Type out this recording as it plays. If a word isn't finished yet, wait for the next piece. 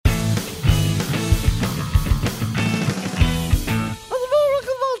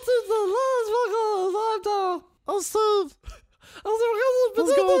Steve.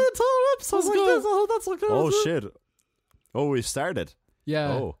 Let's go. Oh, shit. Oh, we've started.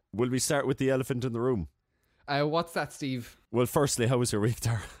 Yeah. Oh, will we start with the elephant in the room? What's that, Steve? Well, firstly, how was your week,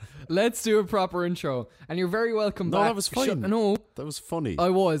 Tara? Let's do a proper intro. And you're very welcome back. No, that was fine. No. That was funny.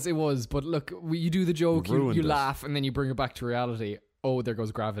 It was. But look, you do the joke, you ruined it. laugh, and then you bring it back to reality. Oh, there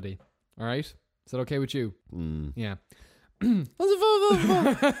goes gravity. All right? Is that okay with you? Yeah.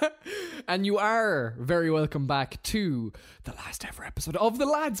 And you are very welcome back to the last ever episode of the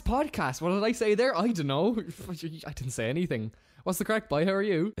Lads Podcast. What did I say there? I don't know. I didn't say anything. What's the crack, boy? How are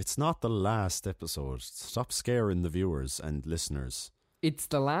you? It's not the last episode. Stop scaring the viewers and listeners. It's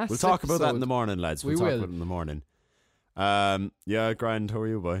the last We'll talk episode. about that in the morning, lads. We'll talk about it in the morning. Yeah, grand. How are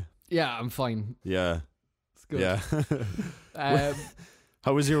you, boy? Yeah, I'm fine. Yeah. It's good. Yeah.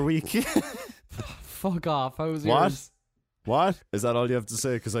 How was your week? Fuck off. How was What? yours? What? Is that all you have to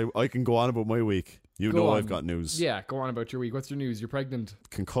say? Because I can go on about my week. You Go know on. I've got news. Yeah, go on about your week. What's your news? You're pregnant.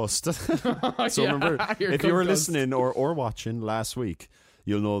 Concussed. So So remember, if you were listening or watching last week,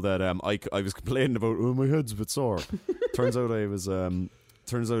 you'll know that I was complaining about, oh, my head's a bit sore. Turns out I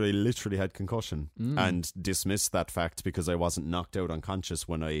literally had concussion and dismissed that fact because I wasn't knocked out unconscious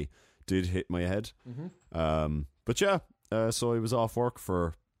when I did hit my head. But yeah, so I was off work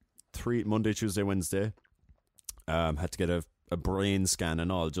for Monday, Tuesday, Wednesday. Had to get a brain scan and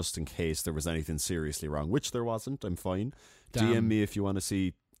all just in case there was anything seriously wrong, which there wasn't. I'm fine. Damn. DM me if you want to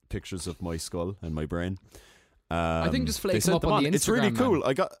see pictures of my skull and my brain. I think just flake they them sent up them on the Instagram. It's really cool. man.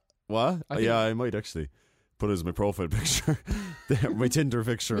 I got what? I think- Yeah, I might actually put it as my profile picture. My Tinder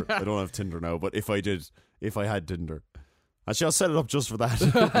picture. I don't have Tinder now, but if I had Tinder, actually I'll set it up just for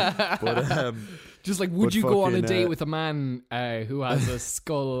that. But Just like, would but you go on a fucking, date with a man who has a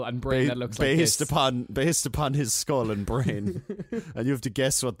skull and brain that looks like this? based upon his skull and brain, and you have to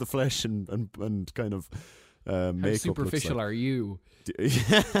guess what the flesh and kind of How makeup superficial looks are you?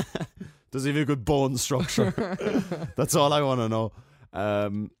 like. Does he have a good bone structure? That's all I want to know.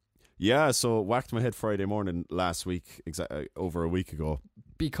 Yeah, so whacked my head Friday morning last week, over a week ago.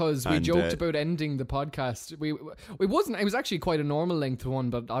 Because we And, joked about ending the podcast. It was actually quite a normal length one,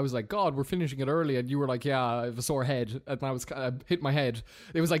 but I was like, God, we're finishing it early. And you were like, yeah, I have a sore head. And I was hit my head.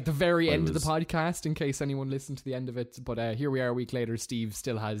 It was like the very end of the podcast, in case anyone listened to the end of it. But here we are a week later. Steve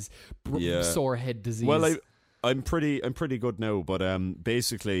still has sore head disease. Well, I'm pretty good now, but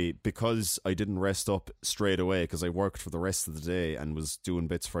basically because I didn't rest up straight away because I worked for the rest of the day and was doing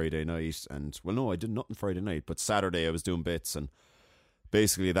bits Friday night, and well, no, I did nothing Friday night, but Saturday I was doing bits, and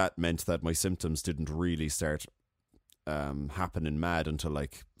basically that meant that my symptoms didn't really start happening mad until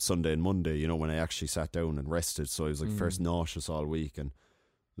like Sunday and Monday, you know, when I actually sat down and rested. So I was like first nauseous all week, and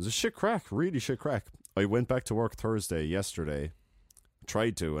it was a shit crack, really shit crack. I went back to work Thursday yesterday,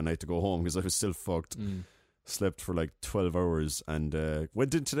 tried to, and I had to go home because I was still fucked. Slept for like 12 hours and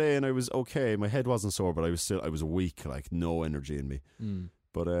went in today and I was okay. My head wasn't sore, but I was weak, like no energy in me.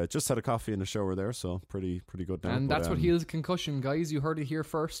 But just had a coffee and a shower there, so pretty good now. And but, that's what heals concussion, guys. You heard it here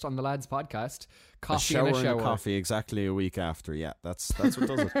first on the Lads Podcast. Coffee and a shower. And a coffee exactly a week after. Yeah, that's what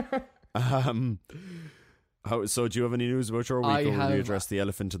does it. So do you have any news about your week, or will you address the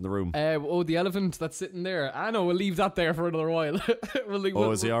elephant in the room? The elephant that's sitting there. I know, we'll leave that there for another while.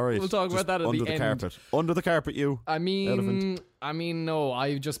 Is he alright? We'll talk just about that at under the end. Carpet. Under the carpet, you. Elephant. No,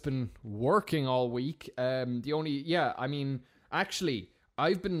 I've just been working all week. Actually,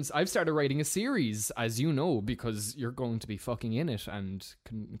 I've started writing a series, as you know, because you're going to be fucking in it and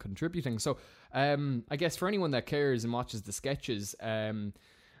contributing. So, I guess for anyone that cares and watches the sketches,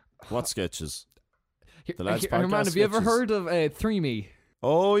 what sketches? The man, Lads Podcast have you ever sketches. heard of Threemy?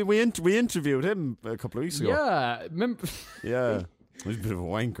 Oh, we interviewed him a couple of weeks ago. Yeah, Yeah. He was a bit of a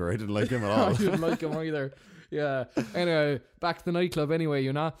wanker. I didn't like him at all. I didn't like him either. Yeah. Anyway, back to the nightclub anyway,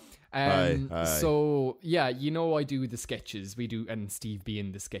 you know. Aye. So, yeah, you know I do the sketches. We do, and Steve be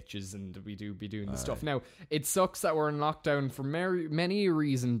in the sketches, and we do be doing the stuff. Now, it sucks that we're in lockdown for many a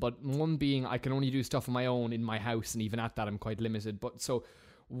reason, but one being I can only do stuff on my own in my house, and even at that I'm quite limited. But so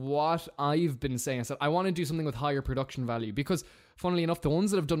what I've been saying, I said I want to do something with higher production value, because funnily enough, the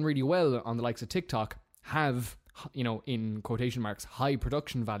ones that have done really well on the likes of TikTok have, you know, in quotation marks, high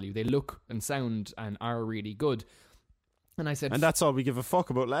production value. They look and sound and are really good. And I said, and that's all we give a fuck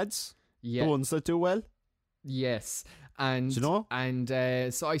about, lads. Yeah, the ones that do well. Yes. And do you know? And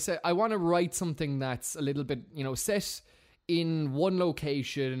so I said I want to write something that's a little bit, you know, set in one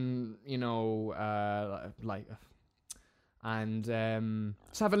location, you know, and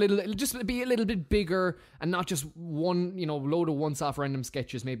just have just be a little bit bigger, and not just one, you know, load of once-off random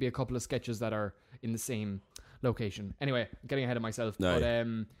sketches. Maybe a couple of sketches that are in the same location. Anyway, I'm getting ahead of myself. No,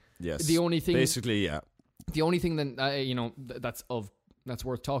 but yes, the only thing, basically, yeah. The only thing that that's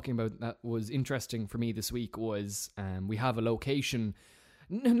worth talking about that was interesting for me this week was we have a location.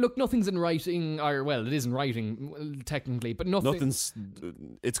 Look, nothing's in writing, or well, it is in writing technically, but nothing's.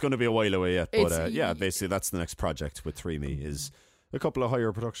 It's going to be a while away yet, but yeah, basically that's the next project with 3Me is a couple of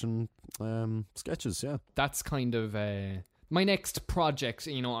higher production sketches. Yeah, that's kind of my next project,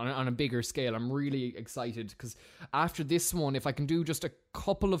 on a bigger scale. I'm really excited because after this one, if I can do just a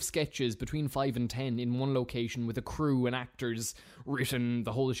couple of sketches between 5 and 10 in one location with a crew and actors written,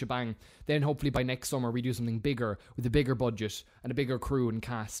 the whole shebang, then hopefully by next summer we do something bigger with a bigger budget and a bigger crew and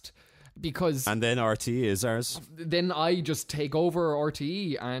cast. And then RTE is ours. Then I just take over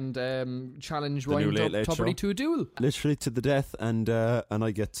RTE and challenge Ryan Tubridy to a duel, literally to the death, and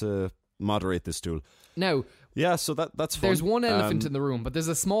I get to moderate this duel. Now, yeah, so that's fun. There's one elephant in the room, but there's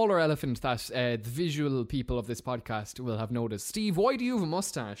a smaller elephant that the visual people of this podcast will have noticed. Steve, why do you have a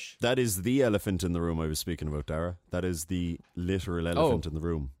mustache? That is the elephant in the room I was speaking about, Dara. That is the literal elephant in the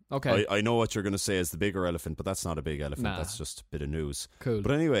room. Okay. I know what you're going to say is the bigger elephant, but that's not a big elephant. Nah. That's just a bit of news. Cool.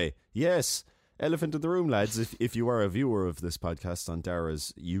 But anyway, yes, elephant in the room, lads. If you are a viewer of this podcast on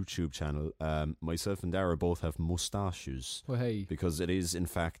Dara's YouTube channel, myself and Dara both have mustaches. Well, hey. Because it is, in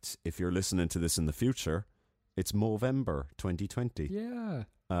fact, if you're listening to this in the future, it's Movember 2020. Yeah.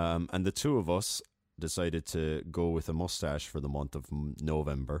 And the two of us decided to go with a mustache for the month of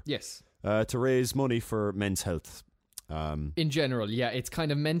November. Yes. To raise money for men's health. In general, yeah, it's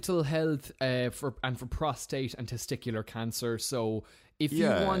kind of mental health for prostate and testicular cancer. So if you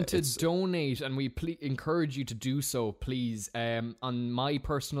want to donate, and we encourage you to do so, please, on my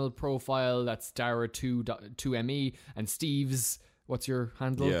personal profile, that's Dara2me, and Steve's, what's your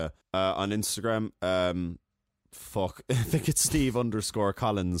handle? Yeah, on Instagram, I think it's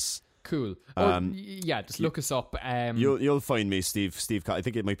Steve_Collins. Cool. Yeah, just look us up. You'll find me, Steve. I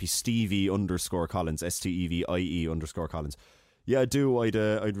think it might be Stevie_Collins, STEVIE_Collins. Yeah,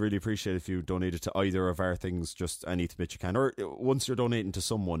 I'd really appreciate if you donated to either of our things, just any bit you can, or once you're donating to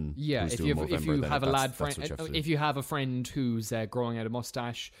someone. Yeah, who's if doing you Movember, have a lad friend, if you have a friend who's growing out a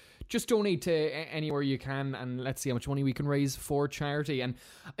mustache, just donate to anywhere you can, and let's see how much money we can raise for charity. And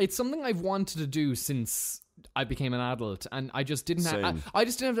it's something I've wanted to do since I became an adult, and I just didn't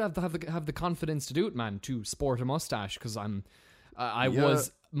have the confidence to do it, man, to sport a mustache, because I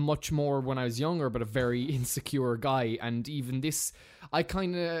was much more when I was younger, but a very insecure guy. And even this, I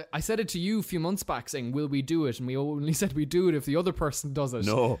said it to you a few months back saying, will we do it? And we only said we do it if the other person does it.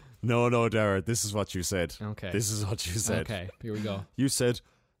 No, Dara, this is what you said. Okay. This is what you said. Okay, here we go. You said,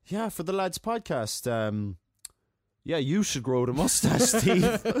 yeah, for the lads podcast, yeah, you should grow the mustache, Steve.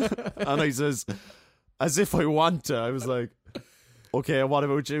 And I says, as if I want to. I was like, okay, what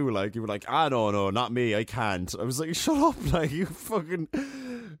about you? Like, you were like, no, not me, I can't. I was like, shut up, like, you fucking,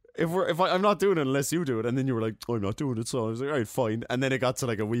 I'm not doing it unless you do it. And then you were like, I'm not doing it, so I was like, alright, fine. And then it got to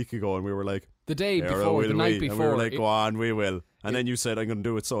like a week ago, and we were like, the night before, and we were like, go on, we will. And then you said, I'm going to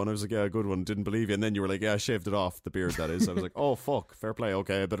do it, so, and I was like, yeah, good one, didn't believe you. And then you were like, yeah, I shaved it off, the beard, that is. I was like, oh fuck, fair play,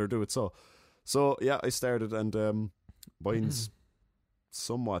 okay, I better do it. So yeah, I started, and mine's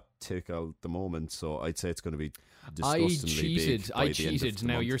somewhat thick at the moment, so I'd say it's going to be disgustingly big. I cheated.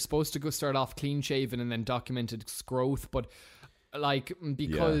 Now, you're supposed to go start off clean shaven and then documented growth, but like,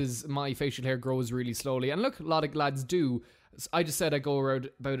 because my facial hair grows really slowly, and look, a lot of lads do, I just said I go around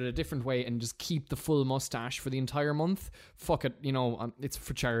about it a different way and just keep the full mustache for the entire month. Fuck it, it's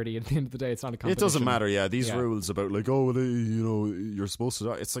for charity. At the end of the day, it's not a competition. It doesn't matter. Yeah, these rules about like, you're supposed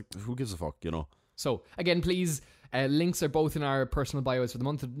to. It's like, who gives a fuck, So again, please, links are both in our personal bios for the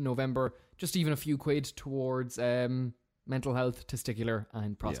month of November. Just even a few quid towards mental health, testicular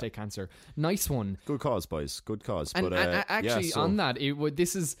and prostate cancer. Nice one. Good cause, boys. Good cause. And, actually, on that,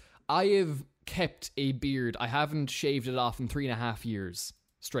 I have kept a beard. I haven't shaved it off in 3.5 years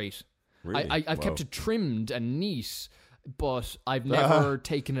straight. Really? I've kept it trimmed and neat, but I've never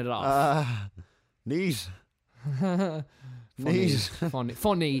taken it off. Neat.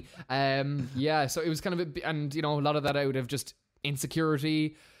 Funny. Yeah, so it was kind of and a lot of that out of just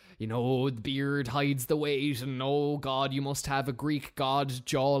insecurity. The beard hides the weight, and oh god, you must have a Greek god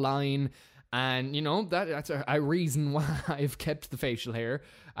jawline, and that's a reason why I've kept the facial hair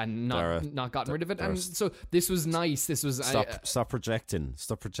and not gotten rid of it. And so this was nice. This was stop projecting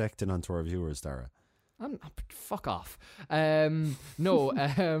onto our viewers, Dara. Fuck off.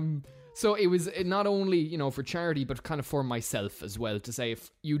 So it was not only, for charity, but kind of for myself as well, to say, if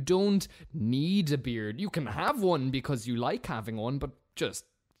you don't need a beard, you can have one because you like having one, but just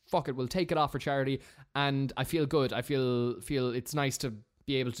fuck it, we'll take it off for charity. And I feel good. I feel it's nice to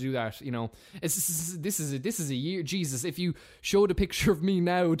be able to do that. This is a year. Jesus, if you showed a picture of me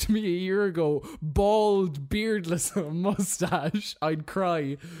now to me a year ago, bald, beardless, mustache, I'd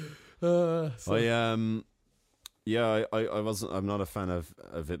cry. I I'm not a fan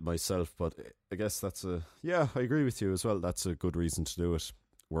of it myself, but I guess I agree with you as well. That's a good reason to do it.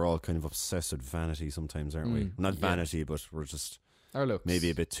 We're all kind of obsessed with vanity sometimes, aren't we? Not vanity, but we're just our looks. Maybe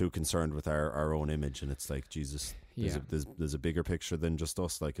a bit too concerned with our own image, and it's like, Jesus, there's a bigger picture than just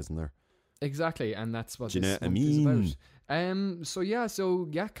us, like, isn't there? Exactly, and that's what this month is about. So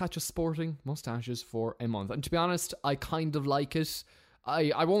catch us sporting mustaches for a month. And to be honest, I kind of like it.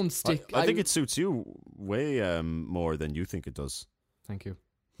 I won't stick. I think it suits you way more than you think it does. Thank you.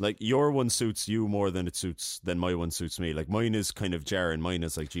 Like, your one suits you more than my one suits me. Like, mine is kind of jarring. Mine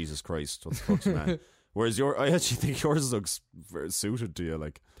is like, Jesus Christ, what the fuck's man? Whereas I actually think yours looks suited to you.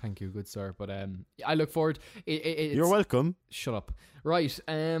 Like, thank you, good sir. But I look forward. You're welcome. Shut up. Right.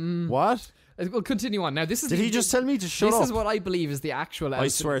 What? We'll continue on. Now, this is. Did he just tell me to shut up? This is what I believe is the actual. I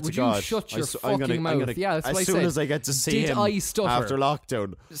swear to God. Would you shut your fucking mouth? Yeah, that's what I said. As soon as I get to see him after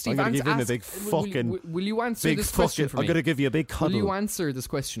lockdown, Steve, I'm going to give him a big fucking. Will you answer this question for me? I'm going to give you a big cuddle. Will you answer this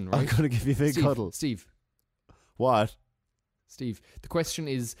question? Right? I'm going to give you a big cuddle. Steve. What? Steve, the question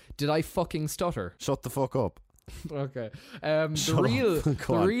is, did I fucking stutter? Shut the fuck up. Okay. The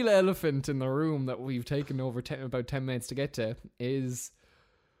real elephant in the room that we've taken over about 10 minutes to get to is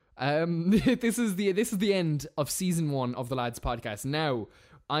this is the end of season 1 of the Lads podcast. Now,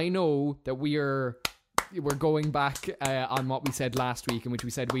 I know that we're going back on what we said last week, in which we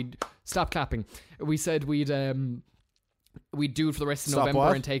said we'd stop clapping. We said we'd do it for the rest of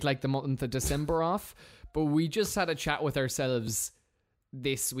November and take like the month of December off. But we just had a chat with ourselves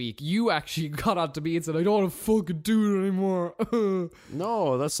this week. You actually got on to me and said, I don't want to fucking do it anymore.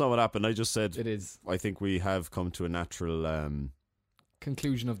 No, that's not what happened. I just said, it is. I think we have come to a natural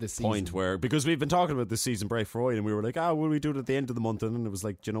conclusion of this season. Point where, because we've been talking about this season break for a while, and we were like, will we do it at the end of the month? And then it was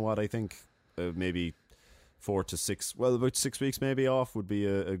like, do you know what? I think maybe 4 to 6, about 6 weeks maybe off would be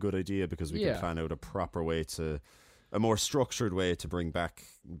a good idea, because we can plan out a proper way a more structured way to bring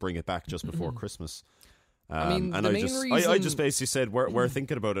it back just before Christmas. I just basically said we're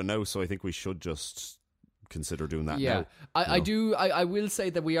thinking about it now, so I think we should just consider doing that now. I will say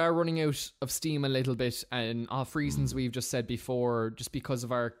that we are running out of steam a little bit, and off reasons we've just said before, just because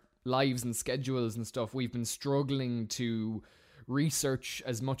of our lives and schedules and stuff. We've been struggling to research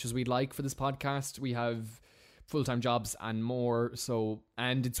as much as we'd like for this podcast. We have full-time jobs and more,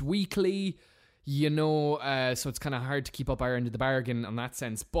 and it's weekly, so it's kind of hard to keep up our end of the bargain in that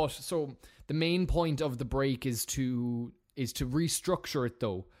sense. But so the main point of the break is to restructure it,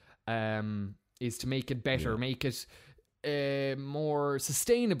 though, is to make it better, make it more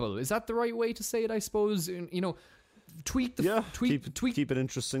sustainable. Is that the right way to say it? I suppose, tweak it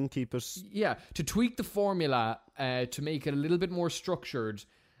interesting, keep it to tweak the formula to make it a little bit more structured.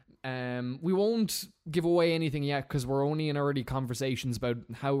 We won't give away anything yet, because we're only in early conversations about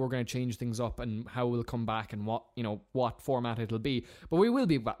how we're going to change things up and how we'll come back and what format it'll be. But we will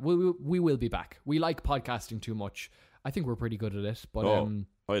be back. We will be back. We like podcasting too much. I think we're pretty good at it. But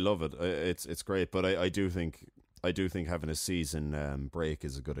I love it. It's great. But I do think having a season break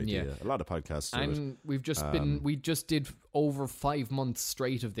is a good idea. Yeah. A lot of podcasts do and we've just we just did over 5 months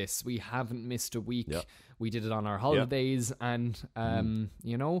straight of this. We haven't missed a week. Yep. We did it on our holidays, and I'm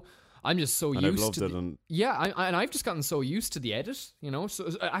just so used to and I've just gotten so used to the edit, so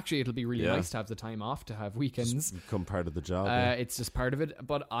actually it'll be really nice to have the time off, to have weekends. Just become part of the job. It's just part of it,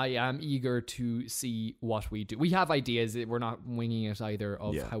 but I am eager to see what we do. We have ideas. We're not winging it either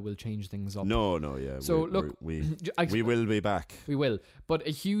of how we'll change things up. No, So we will be back. We will. But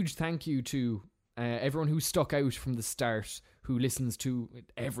a huge thank you to everyone who stuck out from the start, who listens to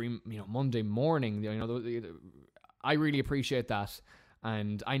every Monday morning. I really appreciate that.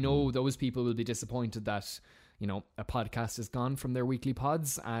 And I know those people will be disappointed that, a podcast is gone from their weekly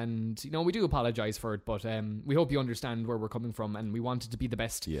pods. And, we do apologize for it, but we hope you understand where we're coming from, and we want it to be the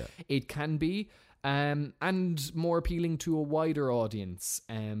best it can be, and more appealing to a wider audience.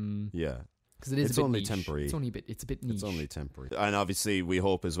 Because it's only niche. Temporary. It's a bit niche. It's only temporary. And obviously we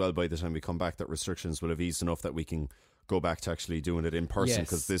hope as well, by the time we come back, that restrictions will have eased enough that we can go back to actually doing it in person,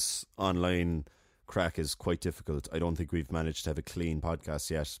 because this online crack is quite difficult. I don't think we've managed to have a clean podcast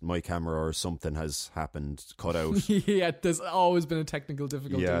yet. My camera or something has happened, cut out. There's always been a technical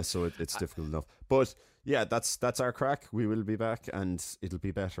difficulty. So it's difficult enough. But that's our crack. We will be back, and it'll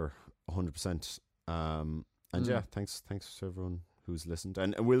be better, 100%. Thanks to everyone who's listened,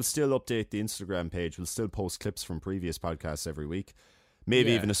 and we'll still update the Instagram page. We'll still post clips from previous podcasts every week. Maybe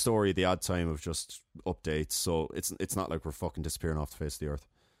Yeah. even a story at the odd time of just updates. So it's not like we're fucking disappearing off the face of the earth.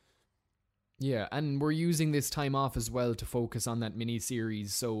 Yeah, and we're using this time off as well to focus on that mini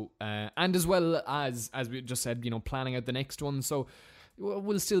series. So, and as well as we just said, planning out the next one. So,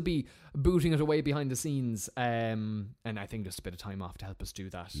 we'll still be booting it away behind the scenes. And I think just a bit of time off to help us do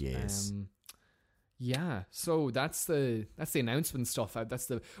that. Yes. Yeah. So that's the announcement stuff.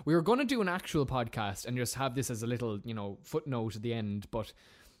 We were going to do an actual podcast and just have this as a little footnote at the end, but.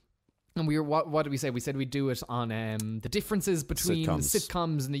 And we were what did we say? We said we'd do it on the differences between the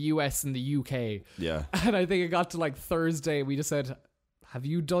sitcoms in the US and the UK. Yeah. And I think it got to like Thursday. We just said, "Have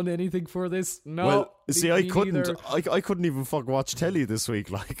you done anything for this?" No. Well, see, I me couldn't. neither. I couldn't even watch telly this week.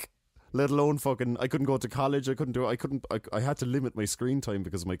 Like, let alone fucking. I couldn't go to college. I couldn't do. I couldn't. I had to limit my screen time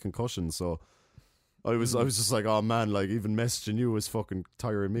because of my concussion. So, I was just like, oh man, like even messaging you was fucking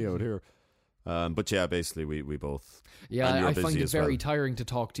tiring me out here. But yeah, basically we both. Yeah, I find it as very well. tiring to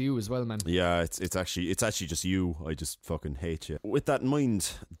talk to you as well, man. Yeah, it's actually just you. I just fucking hate you. With that in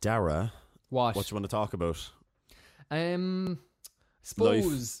mind, Dara, What? what you want to talk about?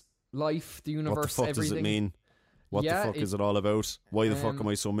 Suppose life, the universe, What the fuck everything. does it mean? What Yeah, the fuck is it all about? Why the fuck um, am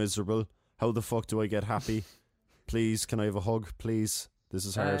I so miserable? How the fuck do I get happy? Please, can I have a hug? Please, this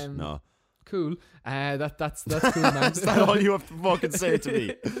is hard. No, Cool. That's cool, man. is that all you have to fucking say to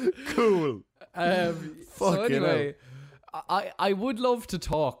me? Cool. So Fucking anyway, I would love to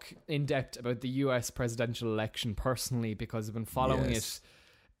talk in depth about the US presidential election personally because I've been following Yes.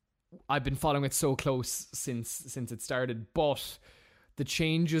 it. I've been following it so close since it started, but the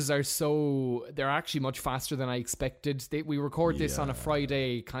changes they're actually much faster than I expected. We record this on a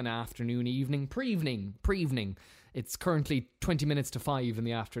Friday kind of afternoon, pre-evening. It's currently 20 minutes to 5 in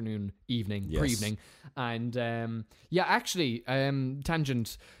the afternoon, pre-evening. And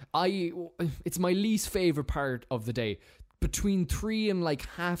tangent. It's my least favorite part of the day. Between 3 and like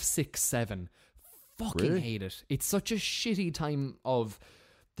 5:30, 7. Fucking Really? hate it. It's such a shitty time of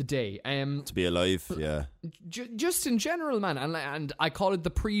the day. To be alive, yeah. Just in general, man. And I call it the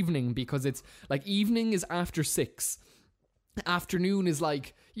pre-evening because it's like evening is after 6. Afternoon is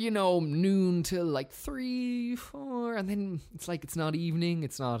like, noon till like 3, 4, and then it's like it's not evening,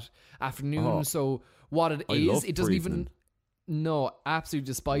 it's not afternoon. Oh. So what it I is, love it doesn't even. pre-evening. No, absolutely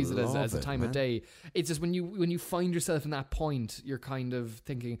despise it as Love a it, time man. of day. It's just when you find yourself in that point, you're kind of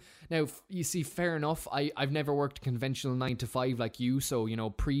thinking. Now, you see, fair enough. I've never worked a conventional 9 to 5 like you, so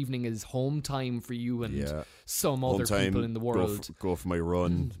pre-evening is home time for you and some other Home time, people in the world. Go for my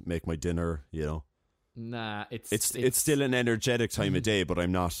run, make my dinner. Nah, It's still an energetic time of day, but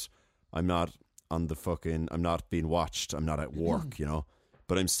I'm not on the fucking. I'm not being watched. I'm not at work.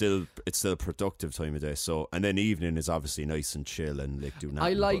 But it's still a productive time of day. So, and then evening is obviously nice and chill and like do nothing.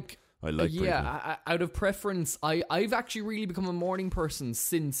 I like pre-evening. out of preference, I've actually really become a morning person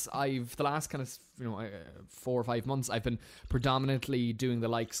since the last kind of 4 or 5 months I've been predominantly doing the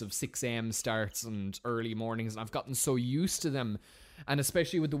likes of 6 a.m. starts and early mornings, and I've gotten so used to them. And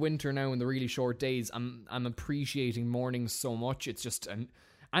especially with the winter now and the really short days, I'm appreciating mornings so much. It's just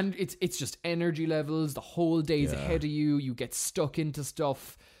and it's just energy levels. The whole day's ahead of you. You get stuck into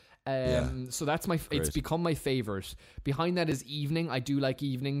stuff. So that's it's become my favorite. Behind that is evening. I do like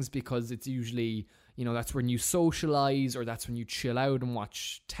evenings because it's usually, that's when you socialize or that's when you chill out and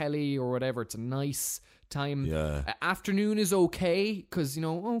watch telly or whatever. It's a nice time. Yeah. Afternoon is okay because,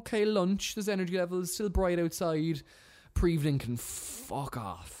 lunch, there's energy levels, still bright outside. Pre-evening can fuck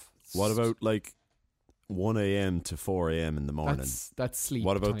off. What about like 1 a.m. to 4 a.m. in the morning? That's sleep.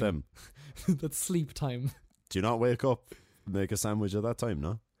 What about time. them? That's sleep time. Do you not wake up, make a sandwich at that time?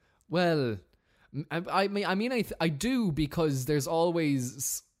 No. Well, I do because there's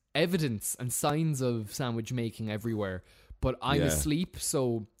always evidence and signs of sandwich making everywhere. But I'm asleep,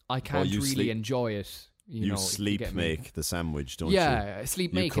 so I can't really enjoy it. You sleep make the sandwich, don't you? Yeah,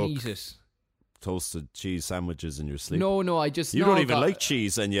 sleep make and eat it. Toasted cheese sandwiches in your sleep. No, I just you don't even like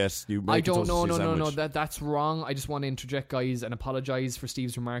cheese, and yet you make I don't. a toasted cheese No. sandwich. That's wrong. I just want to interject, guys, and apologize for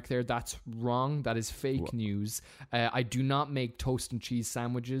Steve's remark there. That's wrong. That is fake news. I do not make toast and cheese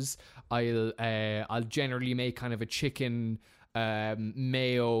sandwiches. I'll generally make kind of a chicken,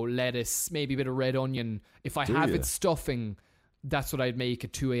 mayo, lettuce, maybe a bit of red onion. If I have it stuffing, that's what I'd make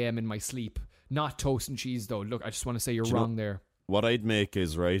at 2 a.m. in my sleep. Not toast and cheese, though. Look, I just want to say you're wrong there. What I'd make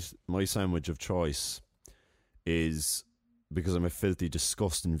is, my sandwich of choice is, because I'm a filthy,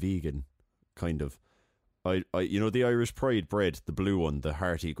 disgusting vegan, kind of. I the Irish Pride bread, the blue one, the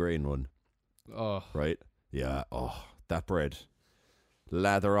hearty grain one. Oh. Right? Yeah. Oh, that bread.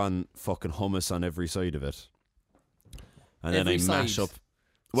 Lather on fucking hummus on every side of it. And then I mash up.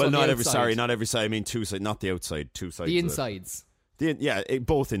 Well, not every side. I mean 2 sides, not the outside, 2 sides. The insides.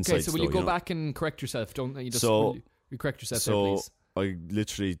 Both insides. Okay, so will though, you go know? back and correct yourself? Don't you just So- will you correct yourself there, So please? I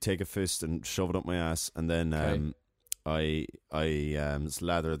literally take a fist and shove it up my ass, and then Okay. I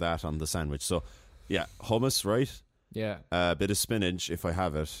lather that on the sandwich. So yeah, hummus, right? Yeah. A bit of spinach if I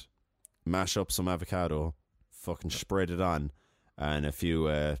have it. Mash up some avocado, fucking spread it on, and a few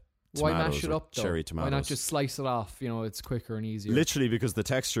Why tomatoes mash it or up though? cherry tomatoes. Why not just slice it off? You know, it's quicker and easier. Literally, because the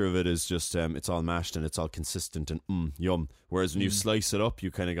texture of it is just it's all mashed and it's all consistent and yum. Whereas when you slice it up, you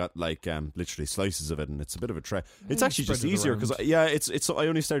kind of got like literally slices of it, and it's a bit of a tray. It's actually spread just it easier around. because it's. I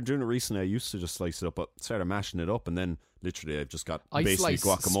only started doing it recently. I used to just slice it up, but started mashing it up, and then literally I've just got I basically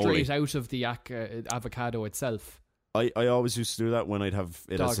slice guacamole. straight out of the avocado itself. I always used to do that when I'd have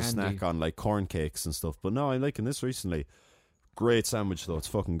it Dog as a handy. snack on like corn cakes and stuff. But no, I'm liking this recently. Great sandwich though. It's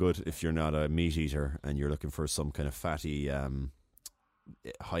fucking good if you're not a meat eater and you're looking for some kind of fatty,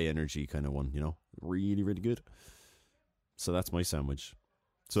 high energy kind of one. You know, really, really good. So that's my sandwich.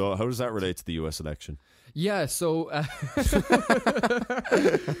 So how does that relate to the US election? Yeah, so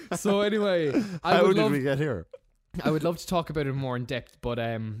so anyway, How did we get here? I would love to talk about it more in depth, but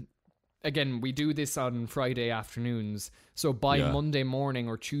again, we do this on Friday afternoons, so by Yeah. Monday morning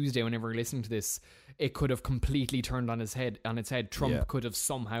or Tuesday, whenever you're listening to this, it could have completely turned on its head. Trump Yeah. could have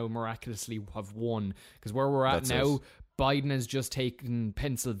somehow miraculously have won, because where we're at That's now, it. Biden has just taken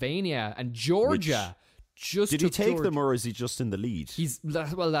Pennsylvania and Georgia. Just Did he took take Georgia. them or is he just in the lead?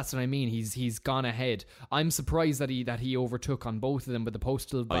 That's what I mean. He's gone ahead. I'm surprised that he overtook on both of them, but the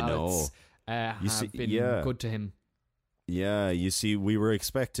postal I know. ballots have been yeah. good to him. Yeah, you see, we were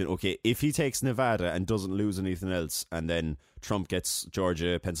expecting, okay, if he takes Nevada and doesn't lose anything else, and then Trump gets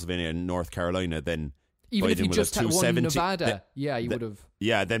Georgia, Pennsylvania, and North Carolina, then Even if Biden he would just have had won 270. Nevada, he would have.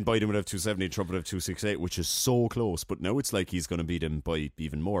 Yeah, then Biden would have 270, Trump would have 268, which is so close. But now it's like he's going to beat him by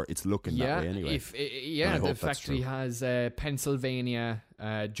even more. It's looking that way anyway. And I The hope fact that's that he true. has Pennsylvania,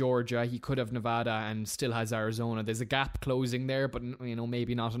 Georgia, he could have Nevada, and still has Arizona. There's a gap closing there, but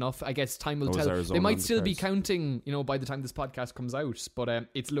maybe not enough. I guess time will Oh, is tell. Arizona They on might the still be cards? counting, by the time this podcast comes out. But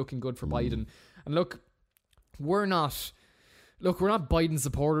it's looking good for Hmm. Biden. And look, we're not Biden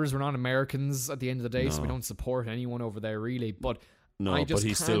supporters. We're not Americans at the end of the day, so we No. don't support anyone over there really. But No, I just but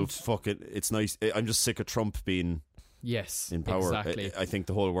he's still can't- fucking. It's nice. I'm just sick of Trump being yes, in power. exactly. I think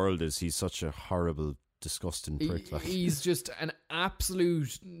the whole world is. He's such a horrible, disgusting prick. Like. He's just an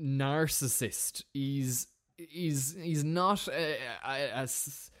absolute narcissist. He's not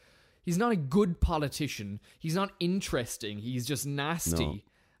he's not a good politician. He's not interesting. He's just nasty. No.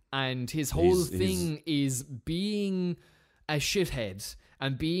 And his whole He's- thing is being a shithead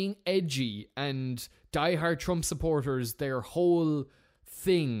and being edgy, and diehard Trump supporters, their whole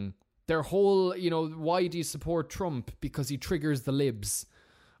thing, why do you support Trump? Because he triggers the libs.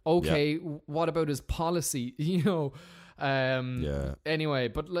 Okay, what about his policy? Yeah. Anyway,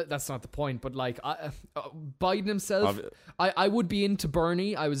 but that's not the point. But Biden himself, I would be into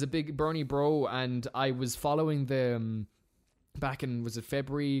Bernie. I was a big Bernie bro, and I was following the back in, was it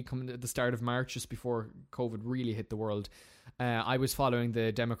February, coming at the start of March, just before COVID really hit the world. I was following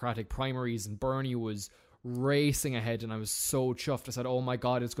the Democratic primaries, and Bernie was racing ahead, and I was so chuffed. I said, "Oh my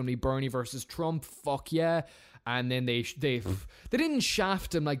god, it's going to be Bernie versus Trump! Fuck yeah!" And then they didn't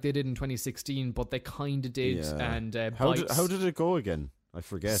shaft him like they did in 2016, but they kind of did. Yeah. And How did it go again? I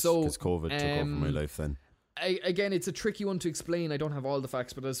forget So, because COVID took over my life then. Again, it's a tricky one to explain. I don't have all the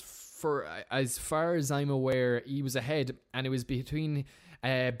facts, but as far as I'm aware, he was ahead, and it was between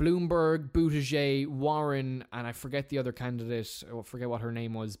Bloomberg, Buttigieg, Warren, and I forget the other candidate. I forget what her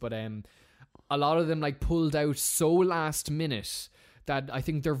name was, but a lot of them pulled out so last minute that I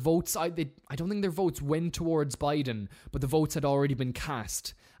think their votes, I don't think their votes went towards Biden, but the votes had already been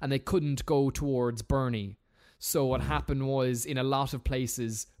cast, and they couldn't go towards Bernie. So what happened was, in a lot of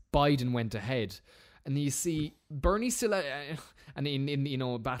places, Biden went ahead. And you see, Bernie still, and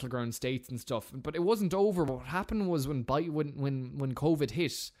in battleground states and stuff, but it wasn't over. But what happened was when COVID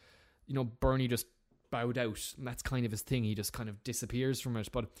hit, Bernie just bowed out, and that's kind of his thing. He just kind of disappears from it.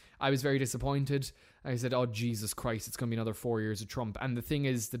 But I was very disappointed. I said, "Oh Jesus Christ, it's going to be another 4 years of Trump." And the thing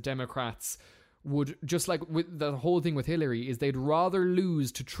is, the Democrats would, just like with the whole thing with Hillary, is they'd rather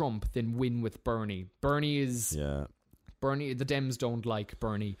lose to Trump than win with Bernie. Bernie, the Dems don't like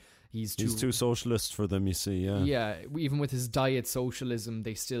Bernie. He's too socialist for them, you see. Yeah, even with his diet socialism,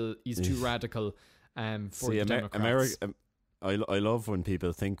 he's too radical for the Democrats. I love when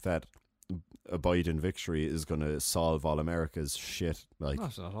people think that a Biden victory is going to solve all America's shit. Like,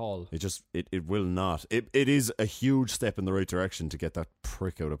 not at all. It will not. It is a huge step in the right direction to get that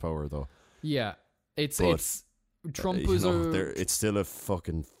prick out of power, though. Yeah, it's But, Trump was it's still a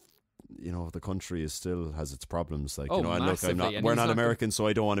fucking the country is still has its problems. Like, Oh, and look, massively, and we're he's not not American, so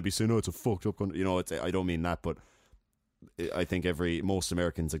I don't want to be saying, it's a fucked up country. I don't mean that, but I think most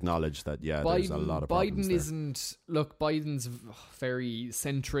Americans acknowledge that, there's a lot of problems there. Biden's very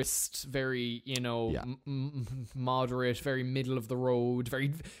centrist, very, moderate, very middle of the road,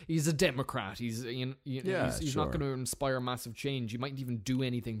 he's a Democrat. He's not going to inspire massive change. He mightn't even do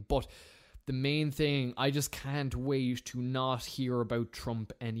anything, but the main thing, I just can't wait to not hear about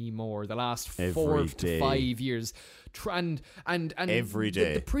Trump anymore. The last 4 to 5 years, and every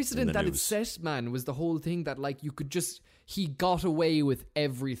day, the precedent that it set, man, was the whole thing that like you could just. He got away with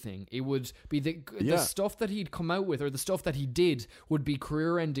everything. It would be the stuff that he'd come out with, or the stuff that he did, would be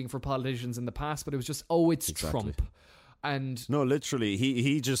career-ending for politicians in the past. But it was just, it's exactly. Trump, and no, literally,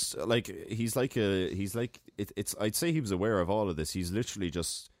 he just like it's. I'd say he was aware of all of this. He's literally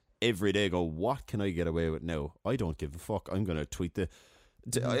just every day go, what can I get away with now? I don't give a fuck. I'm gonna tweet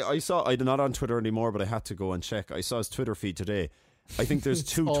I saw. I'm not on Twitter anymore, but I had to go and check. I saw his Twitter feed today. I think there's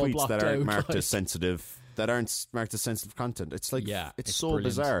 2 tweets that aren't marked as sensitive. That aren't marked as sensitive content. It's like, it's so brilliant.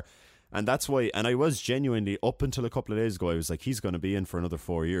 Bizarre. And that's why, and I was genuinely, up until a couple of days ago, I was like, he's going to be in for another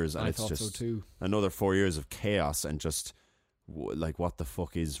 4 years. And I it's thought just so too. Another 4 years of chaos and just, like, what the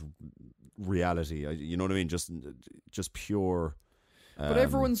fuck is reality? You know what I mean? Just pure. But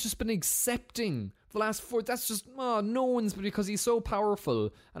everyone's just been accepting the last 4. That's just no one's, because he's so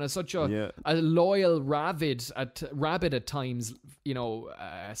powerful and is such a loyal rabbit at times.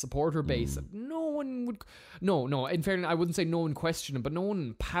 Supporter base. No one would. No. In fairness, I wouldn't say no one questioned him, but no one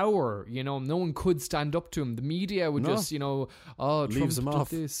in power. No one could stand up to him. The media would just Trump leaves him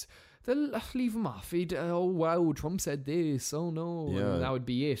off. This. They'll leave him off. Oh wow, Trump said this. Oh no, and that would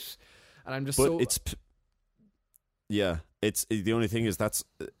be it. And I'm just it's the only thing is that's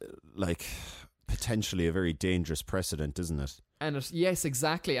like potentially a very dangerous precedent, isn't it? And yes,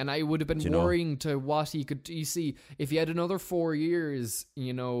 exactly. And I would have been worrying to what he could. You see, if he had another 4 years,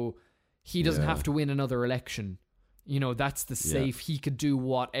 he doesn't have to win another election. That's the safe. He could do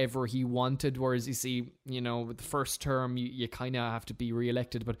whatever he wanted. Whereas you see, with the first term, you kind of have to be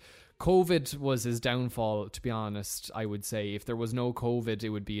re-elected. But COVID was his downfall, to be honest. I would say if there was no COVID, it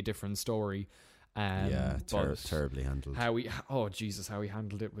would be a different story. Terribly handled. How he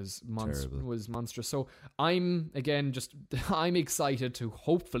handled it was monstrous. So I'm excited to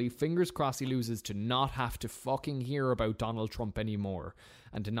hopefully, fingers crossed, he loses, to not have to fucking hear about Donald Trump anymore,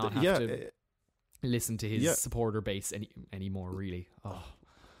 and to not have to listen to his supporter base anymore. Really,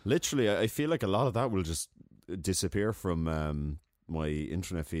 literally, I feel like a lot of that will just disappear from my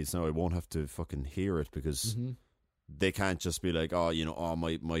internet feeds now. I won't have to fucking hear it because. Mm-hmm. They can't just be like,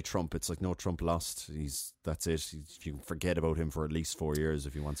 my Trump. It's like, no, Trump lost. That's it. You can forget about him for at least 4 years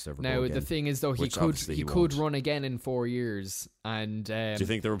if he wants to ever go again. Now, the thing is, though, he could run again in 4 years. And do you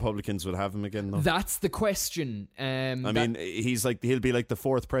think the Republicans would have him again, though? That's the question. He'll be like the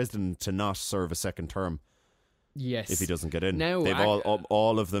 4th president to not serve a second term. Yes. If he doesn't get in. Now, they've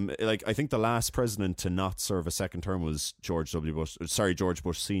all of them. Like, I think the last president to not serve a second term was George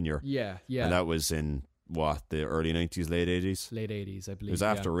Bush Sr. Yeah. And that was in... the early 90s, late 80s? Late 80s, I believe. It was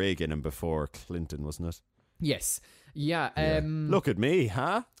after Reagan and before Clinton, wasn't it? Yes. Yeah. Look at me,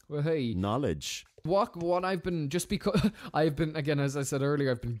 huh? Well, hey. Knowledge. What I've been, just because I've been, again, as I said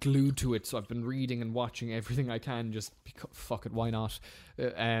earlier, I've been glued to it, so I've been reading and watching everything I can, just because, fuck it, why not?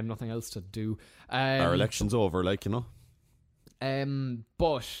 Nothing else to do. Our election's over,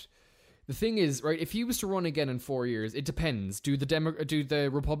 But... the thing is, right, if he was to run again in 4 years, it depends. Do the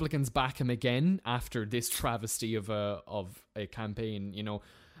Republicans back him again after this travesty of a campaign?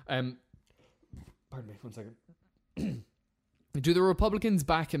 Pardon me, 1 second. Do the Republicans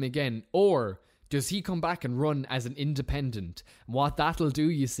back him again, or does he come back and run as an independent? What that'll do,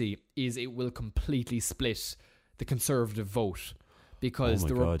 you see, is it will completely split the Conservative vote. Because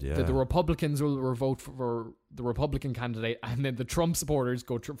the Republicans will vote for the Republican candidate, and then the Trump supporters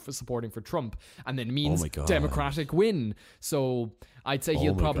go for supporting for Trump, and then means Democratic win. So I'd say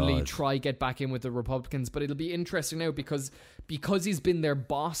he'll probably try get back in with the Republicans, but it'll be interesting now because he's been their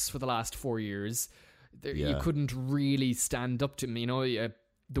boss for the last 4 years. You couldn't really stand up to him.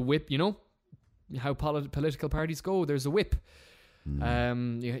 The whip. How political parties go. There's a whip. You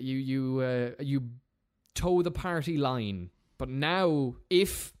toe the party line. But now,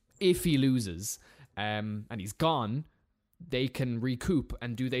 if he loses and he's gone, they can recoup.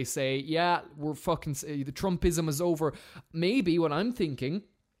 And do they say, we're fucking... the Trumpism is over? Maybe, what I'm thinking,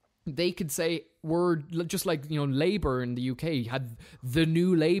 they could say, we're just like, Labour in the UK had the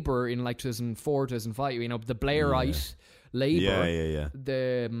new Labour in like 2004, 2005, the Blairite Labour. Yeah.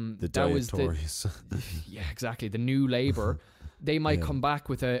 The Diet Tories. Yeah, exactly. The new Labour. they might come back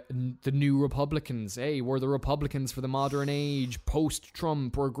with the new Republicans. Hey, we're the Republicans for the modern age.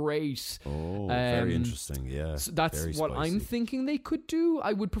 Post-Trump, we're great. Oh, very interesting. Yeah, so that's very what spicy. I'm thinking they could do.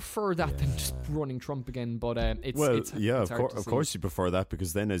 I would prefer that than just running Trump again. But it's hard of course you prefer that,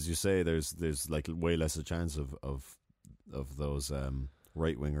 because then, as you say, there's like way less a chance of those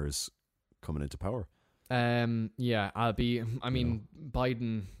right wingers coming into power. Biden,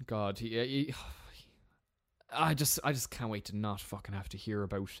 God, I just can't wait to not fucking have to hear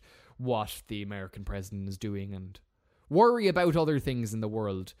about what the American president is doing and worry about other things in the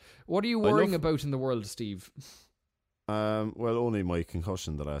world. What are you worrying about in the world, Steve? Well, only my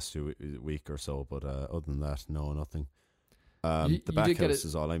concussion the last week or so, but other than that, no, nothing. The backhouse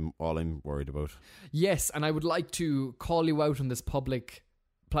is all I'm worried about. Yes, and I would like to call you out on this public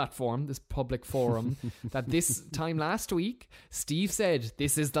platform, this public forum, that this time last week, Steve said,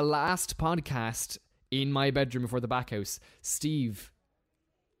 this is the last podcast in my bedroom before the backhouse. Steve,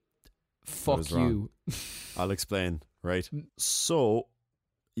 fuck you. I'll explain, right? So,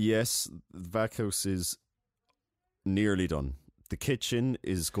 yes, the backhouse is nearly done. The kitchen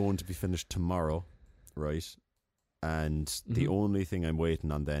is going to be finished tomorrow, right? And the only thing I'm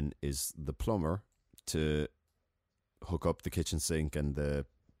waiting on then is the plumber to hook up the kitchen sink and the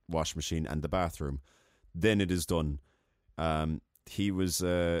wash machine and the bathroom. Then it is done. He was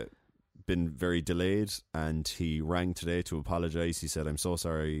been very delayed, and he rang today to apologise. He said, I'm so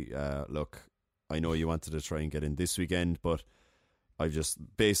sorry, look, I know you wanted to try and get in this weekend, but I've just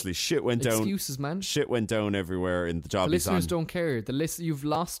basically shit went down. Excuses, man. Shit went down everywhere in the job. The listeners don't care. You've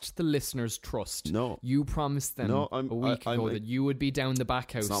lost the listeners' trust. No, you promised them a week ago that you would be down the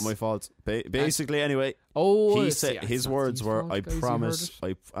back house. It's not my fault. Basically, anyway. Oh, he said his words were, "I promise.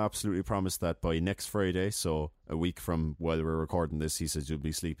 I absolutely promise that by next Friday, so a week from while we're recording this, he says you'll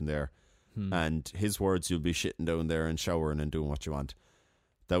be sleeping there, and his words, you'll be shitting down there and showering and doing what you want."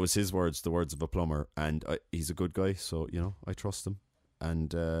 That was his words, the words of a plumber, and he's a good guy, so I trust him.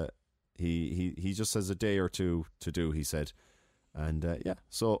 And he just has a day or two to do, he said. And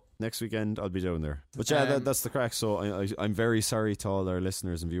so next weekend I'll be down there. But that's the crack. So I'm very sorry to all our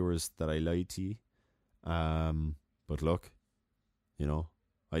listeners and viewers that I lied to you. But look,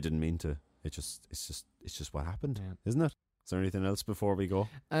 I didn't mean to. It's just what happened, isn't it? Is there anything else before we go?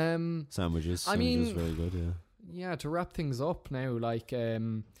 Sandwiches. I mean, very good. Yeah. Yeah. To wrap things up now, like.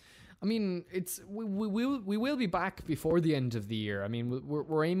 I mean, we will be back before the end of the year. I mean,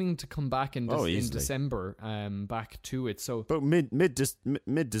 we're aiming to come back in December, back to it. So, but mid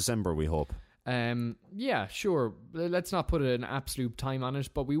December, we hope. Yeah, sure. Let's not put an absolute time on it,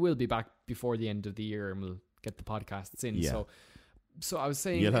 but we will be back before the end of the year, and we'll get the podcasts in. Yeah. So I was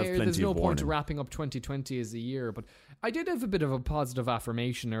saying, there's no point to wrapping up 2020 as a year, but I did have a bit of a positive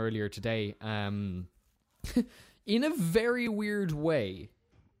affirmation earlier today. In a very weird way,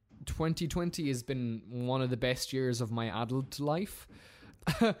 2020 has been one of the best years of my adult life.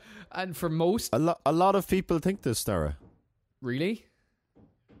 And for most... A lot of people think this, Dara. Really?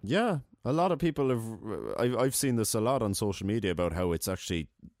 Yeah. A lot of people have... I've seen this a lot on social media about how it's actually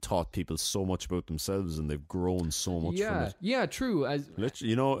taught people so much about themselves, and they've grown so much from it. Yeah, true. And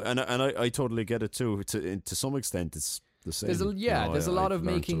I totally get it too. To some extent, it's the same. There's a lot of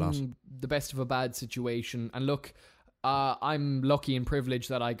making the best of a bad situation. And look... I'm lucky and privileged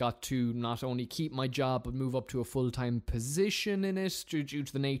that I got to not only keep my job but move up to a full-time position in it due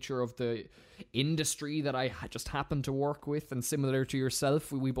to the nature of the industry that I just happened to work with, and similar to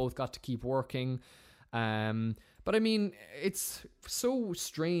yourself, we both got to keep working. But I mean, it's so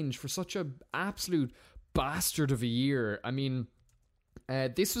strange for such a absolute bastard of a year. I mean,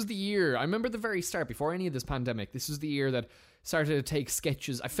 this was the year, I remember the very start, before any of this pandemic, this was the year that started to take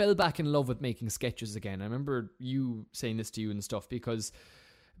sketches. I fell back in love with making sketches again. I remember you saying this to you and stuff, because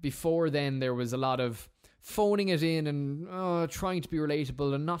before then there was a lot of phoning it in and trying to be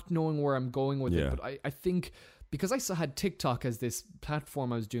relatable and not knowing where I'm going with it. But I think because I still had TikTok as this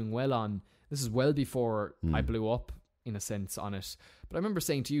platform I was doing well on, this is well before I blew up in a sense on it. But I remember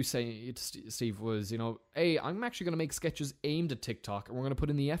saying to you, Steve, was, hey, I'm actually going to make sketches aimed at TikTok, and we're going to put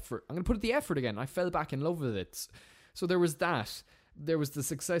in the effort. I'm going to put the effort again. I fell back in love with it. So there was that. There was the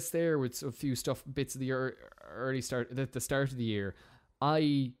success there with a few bits of the early start, at the start of the year.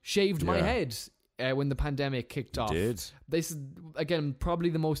 I shaved my head when the pandemic kicked off. Did. This is, again,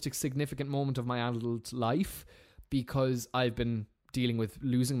 probably the most significant moment of my adult life, because I've been dealing with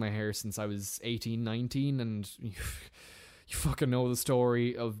losing my hair since I was 18, 19, and you fucking know the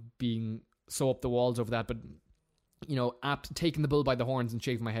story of being so up the walls over that, but... taking the bull by the horns and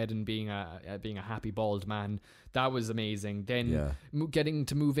shaving my head and being a happy bald man, that was amazing. Then getting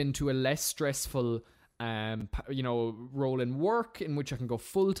to move into a less stressful role in work in which I can go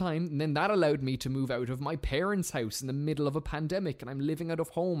full time, and then that allowed me to move out of my parents' house in the middle of a pandemic, and I'm living out of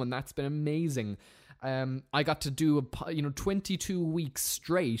home, and that's been amazing. I got to do 22 weeks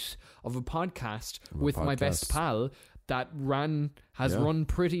straight of a podcast with my best pal that has run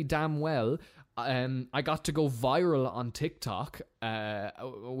pretty damn well. I got to go viral on TikTok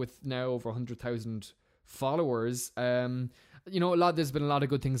with now over 100,000 followers. There's been a lot of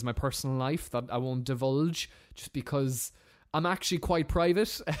good things in my personal life that I won't divulge just because I'm actually quite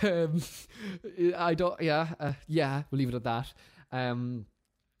private. We'll leave it at that.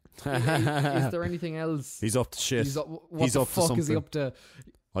 Is there anything else? He's up to shit. He's up to something. Is he up to?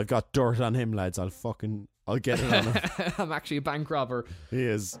 I've got dirt on him, lads. I'll get it on him. I'm actually a bank robber. He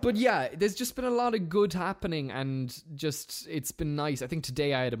is. But yeah, there's just been a lot of good happening, and just it's been nice. I think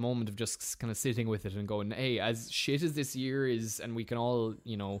today I had a moment of just kind of sitting with it and going, hey, as shit as this year is, and we can all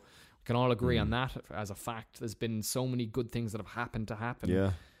agree on that as a fact, there's been so many good things that have happened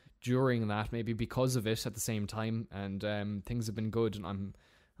during that, maybe because of it at the same time, and things have been good, and I'm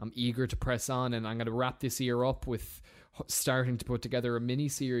eager to press on, and I'm going to wrap this year up with starting to put together a mini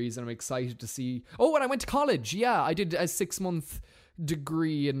series, and I'm excited to see. Oh, and I went to college. Yeah, I did a 6-month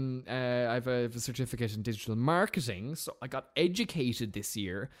degree, and I have a certificate in digital marketing, so I got educated this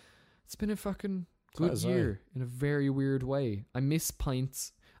year. It's been a fucking good year in a very weird way. I miss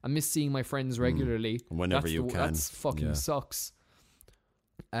pints. I miss seeing my friends regularly. Whenever you can. That's fucking sucks.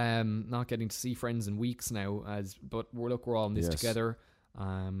 Not getting to see friends in weeks now, but we're all in this together.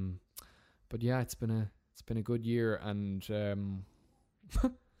 But yeah, it's been a good year, and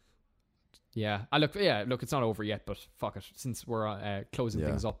look, it's not over yet, but fuck it, since we're closing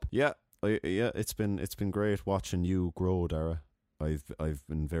things up. It's been great watching you grow, Dara. I've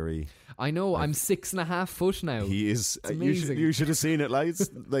been very. I know. I'm 6.5 foot now. He is. It's amazing. You should have seen it. Like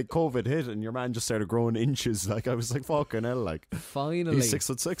COVID hit, and your man just started growing inches. Like I was like, fucking hell. Like finally, he's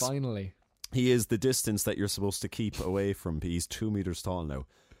 6'6". Finally, he is the distance that you're supposed to keep away from. He's 2 meters tall now.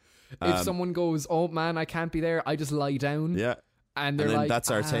 If someone goes, "Oh man, I can't be there," I just lie down. Yeah, and they're like,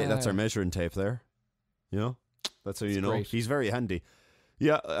 "That's our that's our measuring tape there." You know, that's how you know. Great. He's very handy.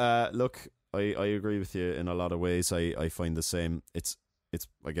 Yeah. Look. I agree with you in a lot of ways. I find the same. It's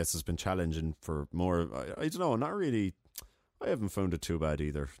I guess it's been challenging for more. I don't know. Not really. I haven't found it too bad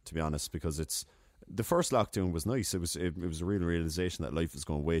either, to be honest, because it's the first lockdown was nice. It was a real realization that life is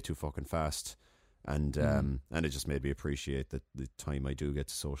going way too fucking fast, and it just made me appreciate that the time I do get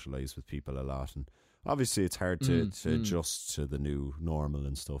to socialize with people a lot. And obviously, it's hard to adjust to the new normal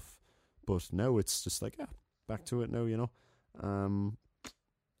and stuff. But now it's just like back to it now, you know.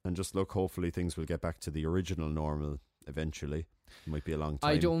 And just look, hopefully things will get back to the original normal eventually. It might be a long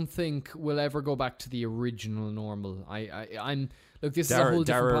time. I don't think we'll ever go back to the original normal. I'm look. This is a whole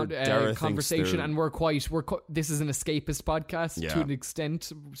different conversation, and this is an escapist podcast to an extent,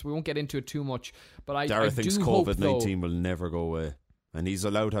 so we won't get into it too much. But Dara thinks COVID-19 will never go away, and he's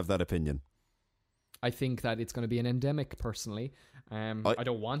allowed to have that opinion. I think that it's going to be an endemic, personally. I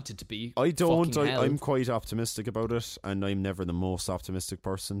don't want it to be. I don't. I'm quite optimistic about it, and I'm never the most optimistic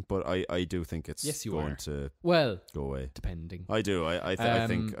person, but I do think it's going to go away. Depending. I do. I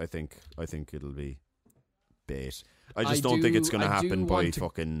think it'll be bait. I just don't think it's going to happen by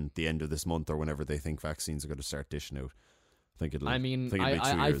fucking the end of this month or whenever they think vaccines are going to start dishing out. I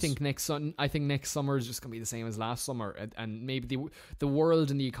think think next summer is just going to be the same as last summer, and maybe the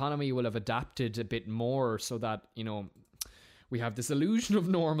world and the economy will have adapted a bit more so that, you know, we have this illusion of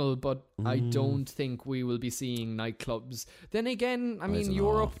normal, but I don't think we will be seeing nightclubs. Then again, I mean,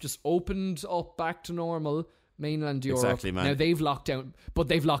 Europe just opened up back to normal. Mainland Europe. Exactly, man. Now they've locked down, but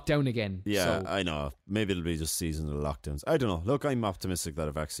they've locked down again. Yeah, so. I know. Maybe it'll be just seasonal lockdowns. I don't know. Look, I'm optimistic that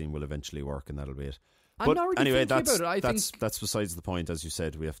a vaccine will eventually work, and that'll be it. I'm not really thinking about it. That's besides the point. As you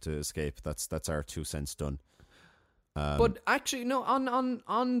said, we have to escape. That's our 2 cents done. But actually, no.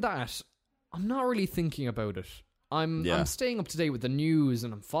 On that, I'm not really thinking about it. I'm staying up to date with the news,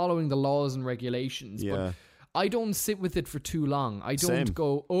 and I'm following the laws and regulations. Yeah. But I don't sit with it for too long. I don't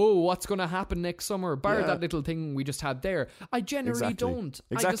go, oh, what's going to happen next summer? Bar that little thing we just had there. I generally don't.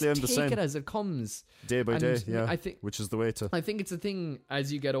 Exactly, I just take it as it comes. Day by day, yeah. Which is the way to... I think it's a thing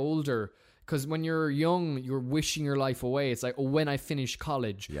as you get older, because when you're young, you're wishing your life away. It's like, oh, when I finish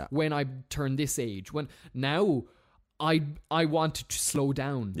college, when I turn this age, when... Now... I want to slow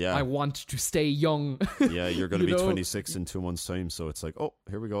down. Yeah. I want to stay young. Yeah, you're going to be 26 in 2 months' time, so it's like, oh,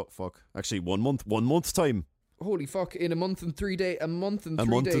 here we go. Fuck. Actually, 1 month time. Holy fuck! In a month and 3 days. A month and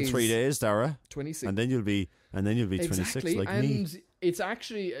 3 days, Dara. 26. And then you'll be 26 like me. And it's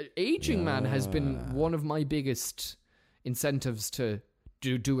actually aging, man, has been one of my biggest incentives to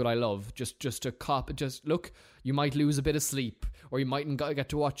do what I love, just to cop. Just look, you might lose a bit of sleep, or you mightn't get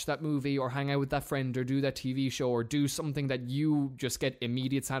to watch that movie, or hang out with that friend, or do that TV show, or do something that you just get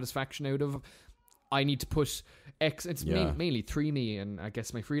immediate satisfaction out of. I need to put X. It's mainly through me, and I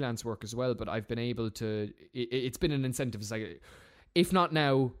guess my freelance work as well. But I've been able to. It's been an incentive. It's like, if not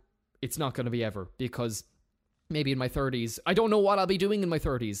now, it's not going to be ever, because maybe in my 30s, I don't know what I'll be doing in my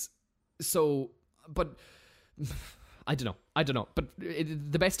 30s. So, but I don't know. But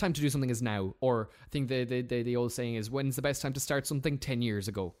the best time to do something is now. Or I think the old saying is, when's the best time to start something? 10 years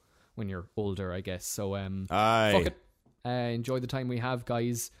ago, when you're older, I guess. So, fuck it. Enjoy the time we have,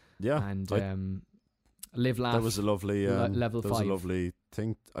 guys. Yeah. And live, laugh. That was a lovely level 5. That was a lovely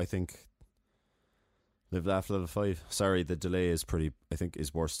thing. I think live, laugh, level 5. Sorry, the delay is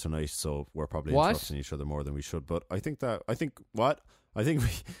is worse tonight, so we're probably interrupting each other more than we should. But I think that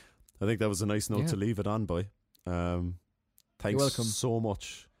was a nice note to leave it on, boy. Thanks so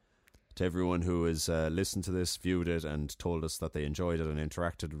much to everyone who has listened to this, viewed it, and told us that they enjoyed it and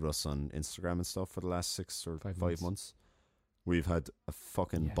interacted with us on Instagram and stuff for the last 6 or 5 months. We've had a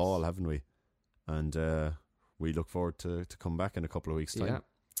fucking ball, haven't we? And we look forward to come back in a couple of weeks' time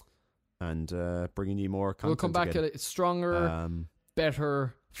and bringing you more content. We'll come back again. Stronger,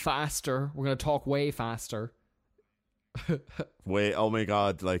 better, faster. We're going to talk way faster. Oh my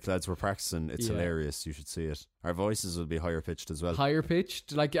god, like, lads, we're practicing. It's hilarious. You should see it. Our voices will be higher pitched as well. Higher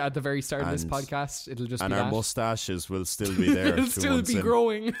pitched, like at the very start of this podcast, it'll just and be our that. Mustaches will still be there. It'll still be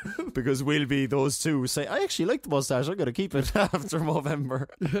growing. Because we'll be those two who say, I actually like the mustache, I'm going to keep it after Movember.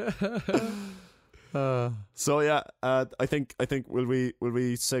 So yeah, I think will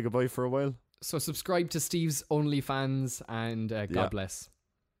we say goodbye for a while? So subscribe to Steve's OnlyFans, and God bless.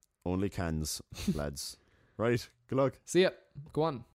 Only cans, lads. Right, good luck. See ya. Go on.